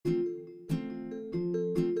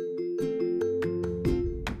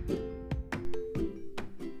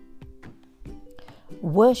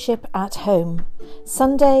Worship at Home,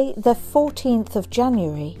 Sunday the 14th of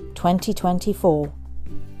January 2024,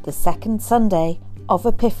 the second Sunday of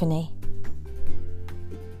Epiphany.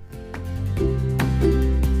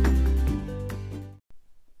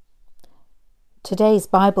 Today's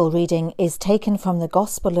Bible reading is taken from the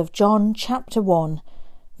Gospel of John chapter 1,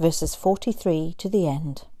 verses 43 to the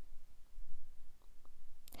end.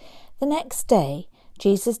 The next day,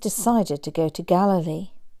 Jesus decided to go to Galilee.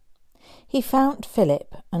 He found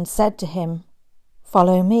Philip and said to him,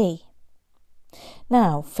 "Follow me."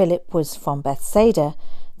 Now Philip was from Bethsaida,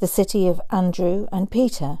 the city of Andrew and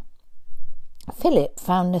Peter. Philip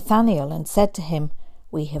found Nathanael and said to him,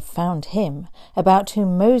 "We have found him, about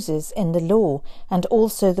whom Moses in the law and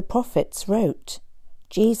also the prophets wrote,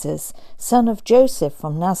 Jesus, son of Joseph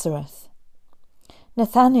from Nazareth."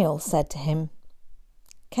 Nathanael said to him,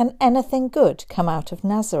 "Can anything good come out of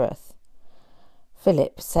Nazareth?"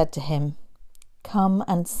 Philip said to him, "Come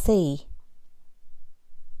and see."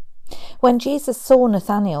 When Jesus saw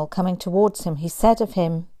Nathanael coming towards him, he said of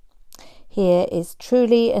him, "Here is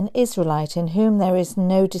truly an Israelite in whom there is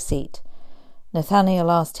no deceit." Nathanael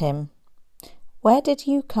asked him, "Where did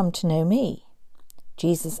you come to know me?"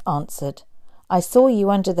 Jesus answered, "I saw you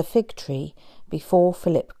under the fig tree before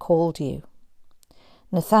Philip called you."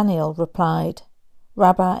 Nathanael replied,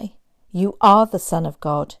 "Rabbi, you are the Son of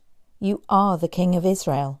God. You are the King of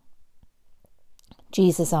Israel."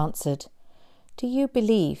 Jesus answered, "Do you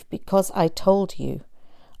believe because I told you,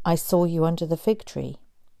 I saw you under the fig tree?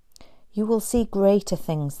 You will see greater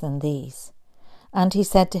things than these." And he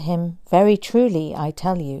said to him, "Very truly I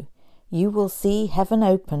tell you, you will see heaven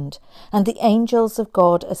opened, and the angels of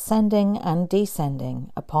God ascending and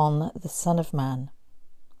descending upon the Son of Man."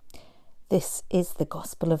 This is the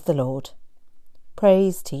Gospel of the Lord.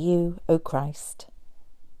 Praise to you, O Christ.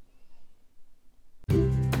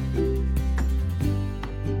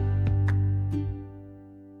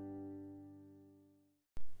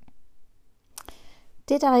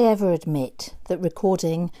 Did I ever admit that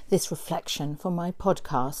recording this reflection for my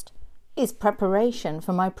podcast is preparation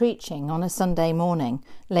for my preaching on a Sunday morning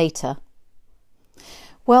later?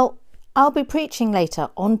 Well, I'll be preaching later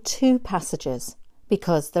on two passages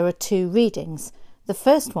because there are two readings. The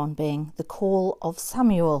first one being the call of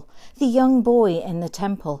Samuel, the young boy in the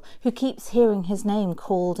temple who keeps hearing his name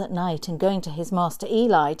called at night and going to his master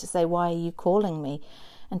Eli to say, "Why are you calling me?"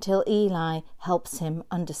 Until Eli helps him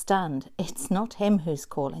understand it's not him who's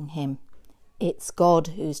calling him, it's God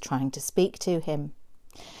who's trying to speak to him.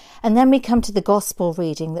 And then we come to the gospel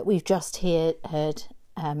reading that we've just read,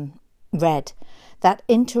 that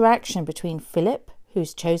interaction between Philip,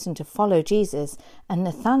 who's chosen to follow Jesus, and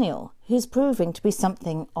Nathanael, who's proving to be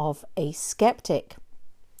something of a skeptic.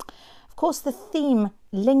 Of course, the theme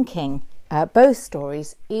linking both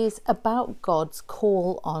stories is about God's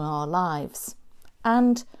call on our lives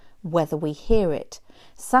and whether we hear it.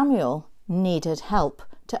 Samuel needed help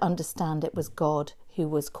to understand it was God who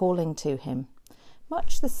was calling to him,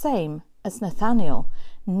 much the same as Nathanael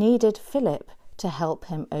needed Philip to help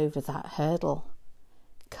him over that hurdle.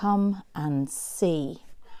 Come and see.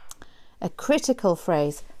 A critical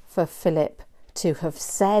phrase for Philip to have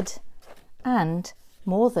said, and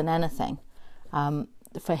more than anything,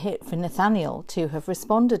 for Nathanael to have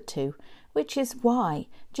responded to, which is why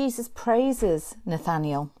Jesus praises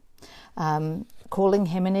Nathanael, calling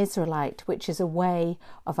him an Israelite, which is a way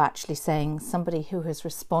of actually saying somebody who has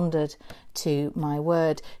responded to my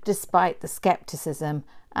word, despite the skepticism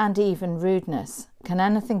and even rudeness. Can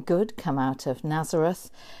anything good come out of Nazareth?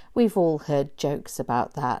 We've all heard jokes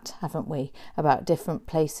about that, haven't we? About different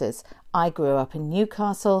places. I grew up in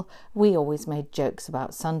Newcastle. We always made jokes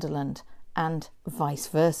about Sunderland, and vice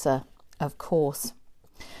versa, of course.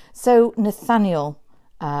 So Nathanael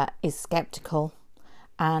is sceptical,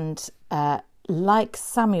 and like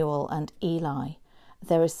Samuel and Eli,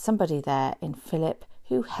 there is somebody there in Philip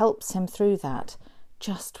who helps him through that,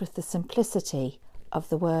 just with the simplicity of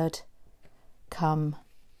the word, come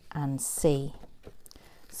and see.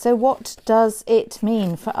 So what does it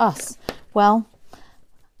mean for us? Well,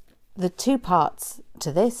 the two parts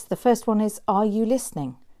to this. The first one is, are you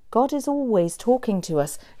listening? God is always talking to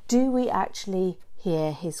us. Do we actually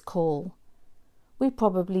hear his call? We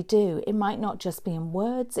probably do. It might not just be in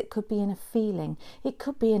words, it could be in a feeling, it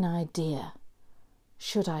could be an idea.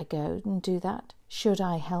 Should I go and do that? Should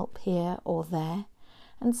I help here or there?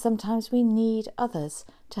 And sometimes we need others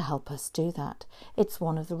to help us do that. It's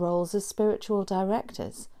one of the roles of spiritual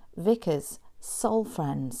directors, vicars, soul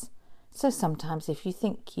friends. So sometimes if you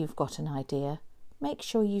think you've got an idea, make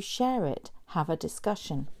sure you share it, have a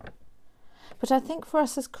discussion. But I think for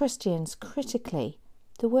us as Christians, critically,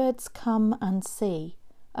 the words come and see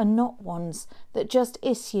are not ones that just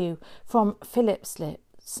issue from Philip's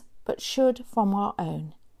lips, but should from our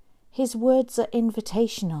own. His words are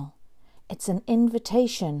invitational. It's an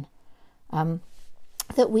invitation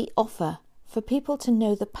that we offer for people to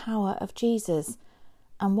know the power of Jesus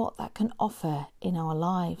and what that can offer in our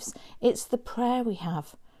lives. It's the prayer we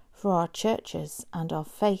have for our churches and our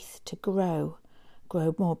faith to grow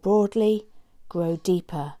more broadly, grow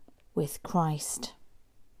deeper with Christ.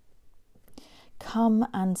 Come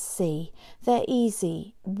and see. They're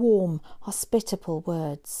easy, warm, hospitable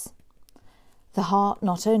words. The heart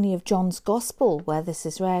not only of John's Gospel, where this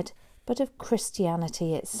is read, but of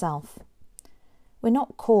Christianity itself. We're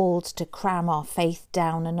not called to cram our faith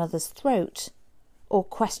down another's throat or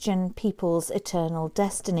question people's eternal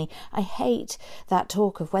destiny. I hate that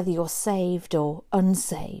talk of whether you're saved or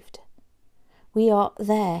unsaved. We are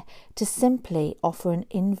there to simply offer an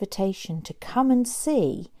invitation to come and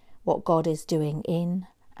see what God is doing in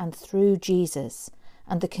and through Jesus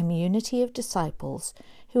and the community of disciples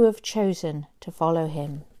who have chosen to follow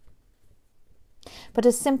him. But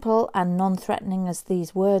as simple and non-threatening as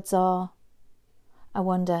these words are, I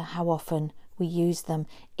wonder how often we use them.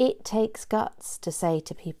 It takes guts to say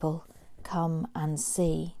to people, come and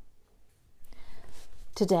see.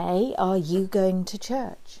 Today, are you going to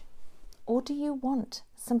church? Or do you want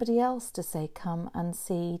somebody else to say come and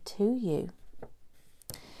see to you?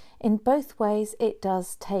 In both ways, it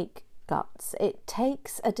does take guts. It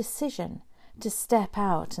takes a decision to step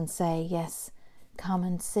out and say, yes, come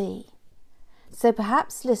and see. So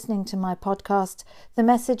perhaps listening to my podcast, the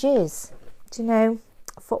message is,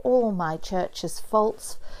 for all my church's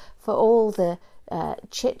faults, for all the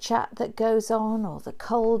chit-chat that goes on, or the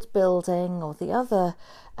cold building, or the other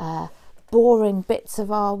boring bits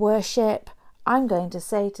of our worship, I'm going to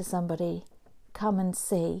say to somebody, come and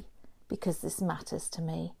see, because this matters to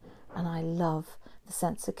me, and I love the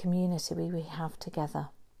sense of community we have together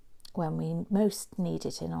when we most need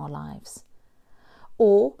it in our lives.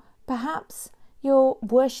 Or perhaps you're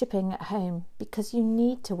worshipping at home because you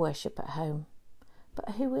need to worship at home.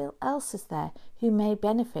 But who else is there who may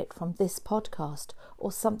benefit from this podcast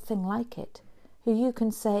or something like it, who you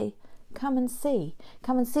can say, come and see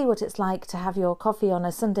what it's like to have your coffee on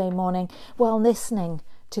a Sunday morning while listening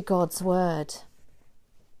to God's word.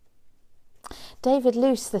 David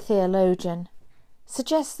Luce, the theologian,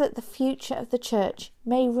 suggests that the future of the church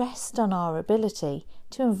may rest on our ability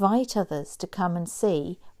to invite others to come and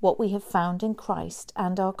see what we have found in Christ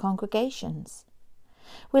and our congregations.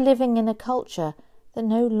 We're living in a culture that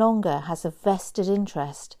no longer has a vested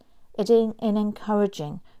interest in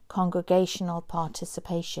encouraging congregational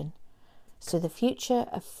participation. So the future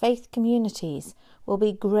of faith communities will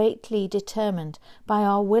be greatly determined by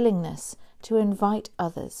our willingness to invite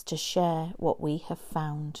others to share what we have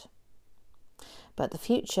found. But the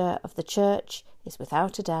future of the church is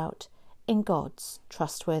without a doubt in God's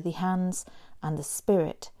trustworthy hands, and the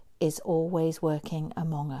Spirit is always working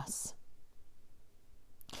among us.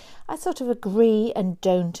 I sort of agree and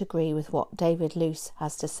don't agree with what David Luce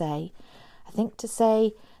has to say. I think to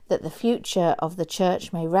say that the future of the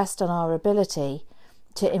church may rest on our ability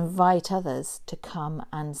to invite others to come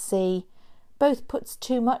and see both puts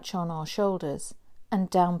too much on our shoulders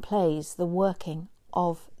and downplays the working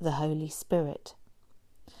of the Holy Spirit.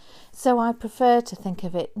 So I prefer to think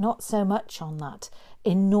of it not so much on that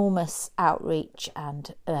enormous outreach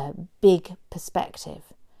and big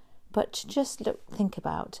perspective, but to just think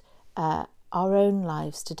about our own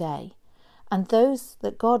lives today and those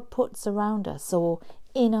that God puts around us or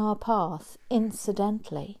in our path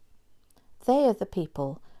incidentally. They are the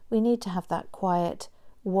people we need to have that quiet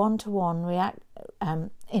one-to-one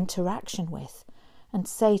interaction with and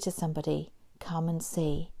say to somebody, come and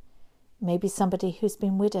see. Maybe somebody who's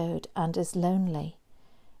been widowed and is lonely.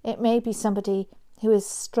 It may be somebody who is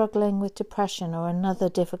struggling with depression or another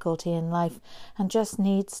difficulty in life and just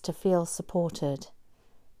needs to feel supported.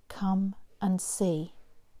 Come and see.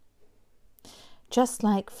 Just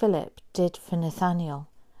like Philip did for Nathanael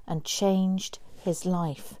and changed his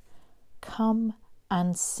life. Come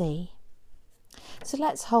and see. So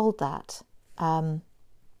let's hold that.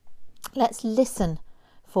 Let's listen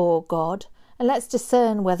for God. And let's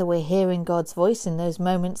discern whether we're hearing God's voice in those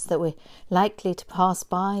moments that we're likely to pass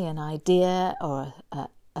by an idea or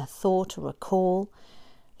a thought or a call.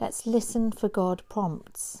 Let's listen for God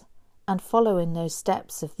prompts and follow in those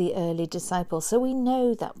steps of the early disciples so we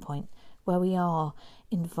know that point where we are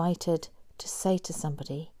invited to say to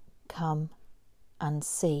somebody, come and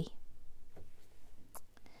see.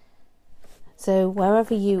 So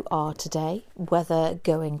wherever you are today, whether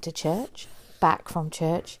going to church, back from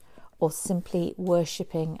church, or simply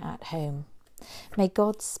worshipping at home, May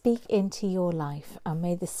God speak into your life, and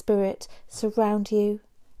may the Spirit surround you,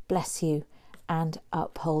 bless you, and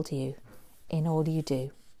uphold you in all you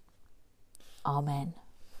do. Amen.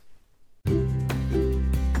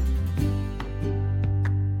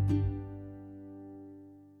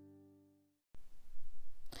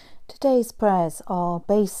 Today's prayers are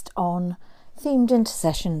based on themed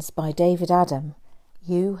intercessions by David Adam.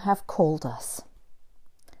 You have called us.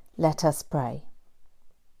 Let us pray.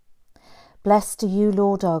 Blessed are you,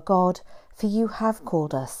 Lord our God, for you have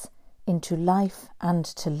called us into life and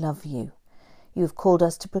to love you. You have called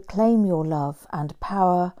us to proclaim your love and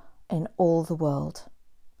power in all the world.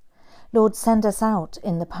 Lord, send us out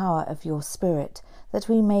in the power of your Spirit, that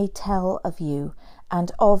we may tell of you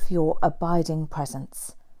and of your abiding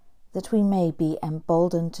presence, that we may be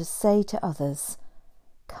emboldened to say to others,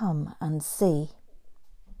 "Come and see."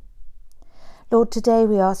 Lord, today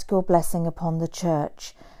we ask your blessing upon the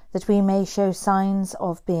Church, that we may show signs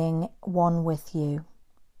of being one with you,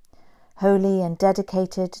 holy and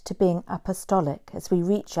dedicated to being apostolic as we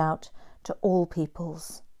reach out to all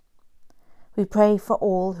peoples. We pray for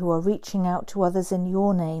all who are reaching out to others in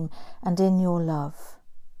your name and in your love.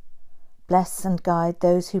 Bless and guide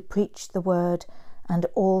those who preach the word and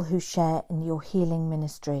all who share in your healing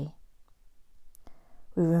ministry.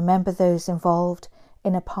 We remember those involved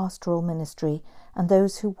in a pastoral ministry and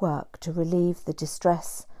those who work to relieve the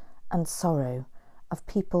distress and sorrow of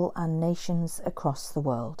people and nations across the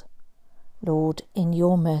world. Lord, in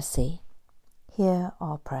your mercy, hear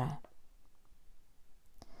our prayer.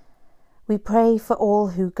 We pray for all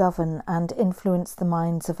who govern and influence the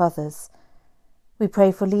minds of others. We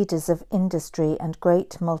pray for leaders of industry and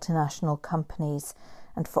great multinational companies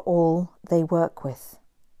and for all they work with,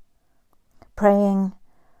 praying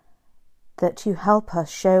that you help us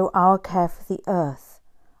show our care for the earth,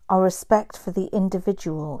 our respect for the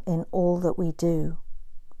individual in all that we do,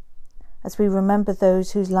 as we remember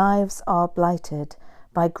those whose lives are blighted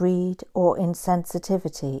by greed or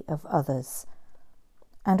insensitivity of others.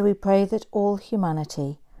 And we pray that all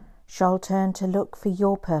humanity shall turn to look for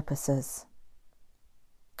your purposes.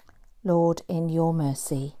 Lord, in your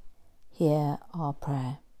mercy, hear our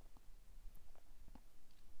prayer.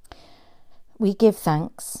 We give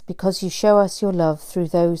thanks because you show us your love through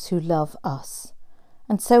those who love us,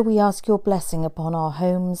 and so we ask your blessing upon our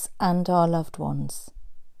homes and our loved ones.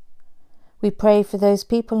 We pray for those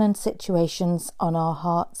people and situations on our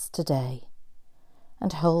hearts today,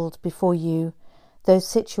 and hold before you those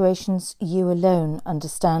situations you alone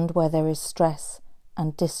understand where there is stress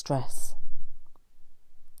and distress.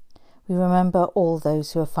 We remember all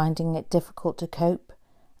those who are finding it difficult to cope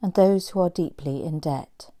and those who are deeply in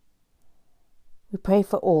debt. We pray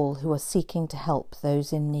for all who are seeking to help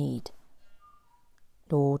those in need.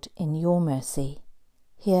 Lord, in your mercy,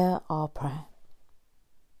 hear our prayer.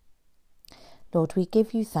 Lord, we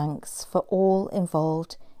give you thanks for all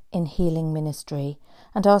involved in healing ministry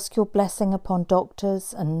and ask your blessing upon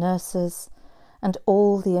doctors and nurses and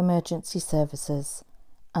all the emergency services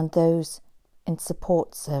and those in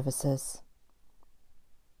support services.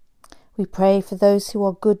 We pray for those who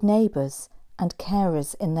are good neighbours and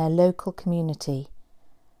carers in their local community,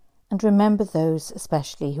 and remember those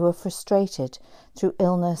especially who are frustrated through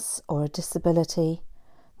illness or a disability,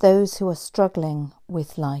 those who are struggling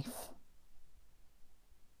with life.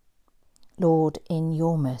 Lord, in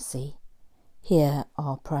your mercy, hear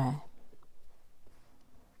our prayer.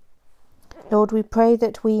 Lord, we pray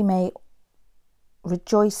that we may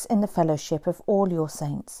rejoice in the fellowship of all your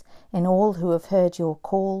saints, in all who have heard your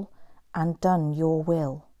call and done your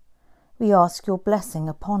will. We ask your blessing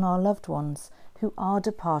upon our loved ones who are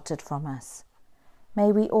departed from us.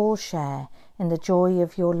 May we all share in the joy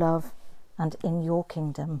of your love and in your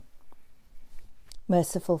kingdom.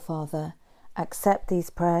 Merciful Father, accept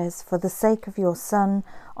these prayers for the sake of your Son,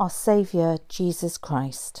 our Saviour, Jesus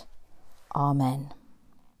Christ. Amen.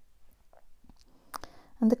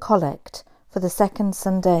 And the Collect for the second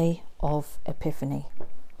Sunday of Epiphany.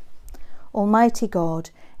 Almighty God,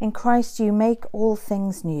 in Christ you make all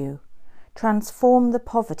things new. Transform the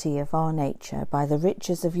poverty of our nature by the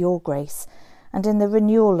riches of your grace, and in the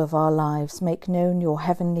renewal of our lives make known your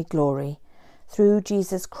heavenly glory, through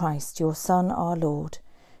Jesus Christ, your Son, our Lord,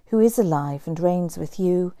 who is alive and reigns with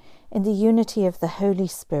you in the unity of the Holy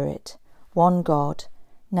Spirit, one God,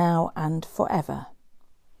 now and forever.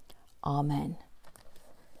 Amen.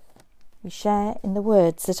 We share in the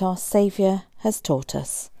words that our Saviour has taught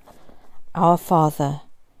us. Our Father,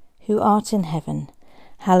 who art in heaven,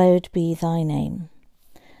 hallowed be thy name.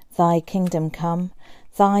 Thy kingdom come,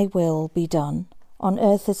 thy will be done, on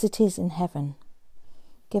earth as it is in heaven.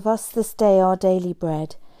 Give us this day our daily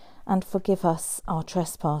bread, and forgive us our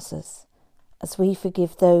trespasses, as we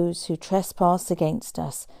forgive those who trespass against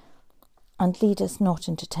us. And lead us not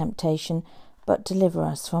into temptation, but deliver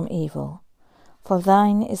us from evil. For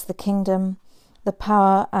thine is the kingdom, the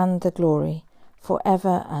power and the glory, for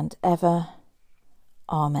ever and ever.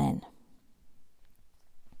 Amen.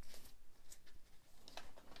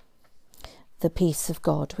 The peace of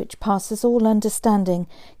God, which passes all understanding,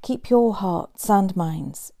 keep your hearts and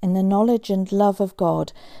minds in the knowledge and love of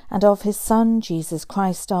God and of his Son, Jesus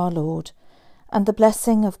Christ our Lord. And the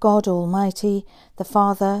blessing of God Almighty, the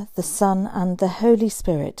Father, the Son, and the Holy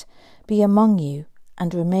Spirit be among you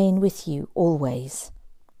and remain with you always.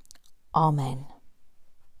 Amen.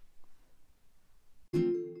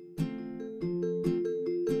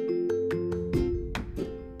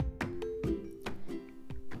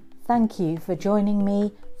 Thank you for joining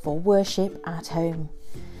me for Worship at Home.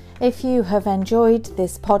 If you have enjoyed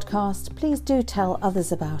this podcast, please do tell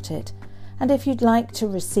others about it. And if you'd like to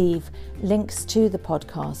receive links to the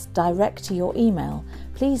podcast direct to your email,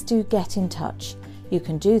 please do get in touch. You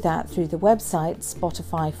can do that through the website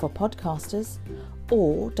Spotify for Podcasters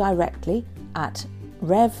or directly at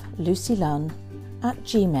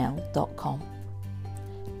revlucylunn@gmail.com.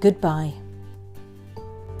 Goodbye.